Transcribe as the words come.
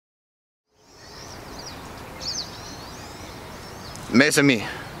Mes amis,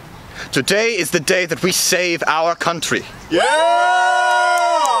 today is the day that we save our country.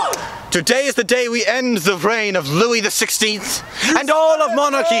 Yeah! Today is the day we end the reign of Louis XVI and all of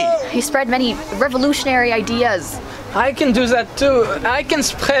monarchy. He spread many revolutionary ideas. I can do that too. I can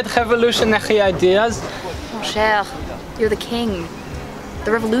spread revolutionary ideas. Mon cher, you're the king.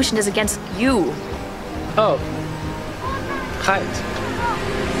 The revolution is against you. Oh, right.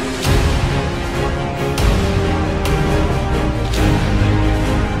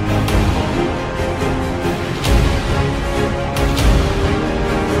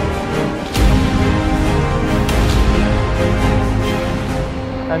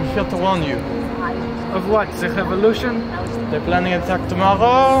 I'm here to warn you. Of what? The revolution? They're planning an attack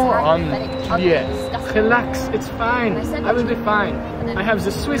tomorrow on Tuileries. Relax, it's fine. I will be fine. I have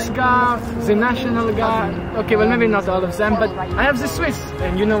the Swiss Guard, the National Guard. Okay, well maybe not all of them, but I have the Swiss.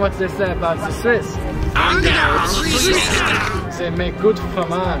 And you know what they say about the Swiss. They make good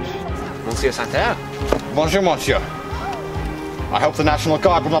fromage. Monsieur Santerre. Bonjour, monsieur. I hope the National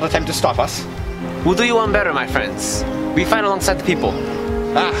Guard will not attempt to stop us. We'll do you one better, my friends. We fight alongside the people.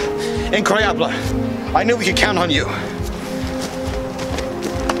 Ah, incroyable. I knew we could count on you.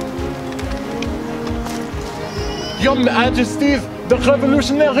 Your Majesties, the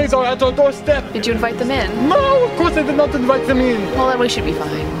revolutionaries are at our doorstep. Did you invite them in? No, of course I did not invite them in. Well, then we should be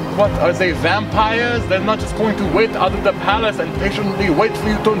fine. What, are they vampires? They're not just going to wait out of the palace and patiently wait for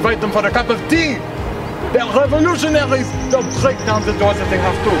you to invite them for a cup of tea. They're revolutionaries. They'll break down the doors if they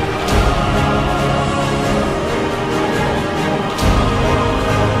have to.